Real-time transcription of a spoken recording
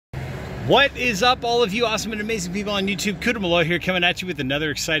What is up, all of you awesome and amazing people on YouTube? Kuda Malloy here, coming at you with another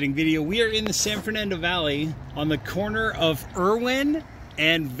exciting video. We are in the San Fernando Valley on the corner of Irwin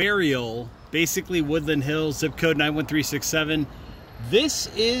and Varial, basically Woodland Hills, zip code 91367. This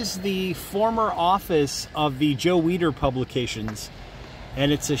is the former office of the Joe Weider publications,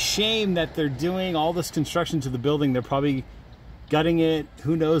 and it's a shame that they're doing all this construction to the building. They're probably gutting it.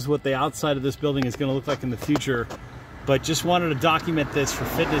 Who knows what the outside of this building is going to look like in the future. But just wanted to document this for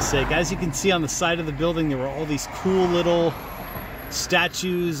fitness sake. As you can see on the side of the building, there were all these cool little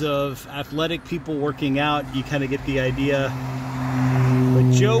statues of athletic people working out. You kind of get the idea.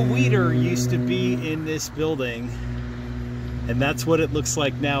 But Joe Weider used to be in this building, and that's what it looks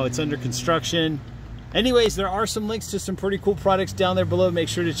like now. It's under construction. Anyways, there are some links to some pretty cool products down there below. Make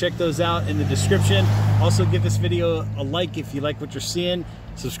sure to check those out in the description. Also, give this video a like if you like what you're seeing.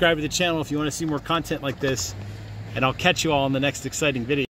 Subscribe to the channel if you want to see more content like this. And I'll catch you all in the next exciting video.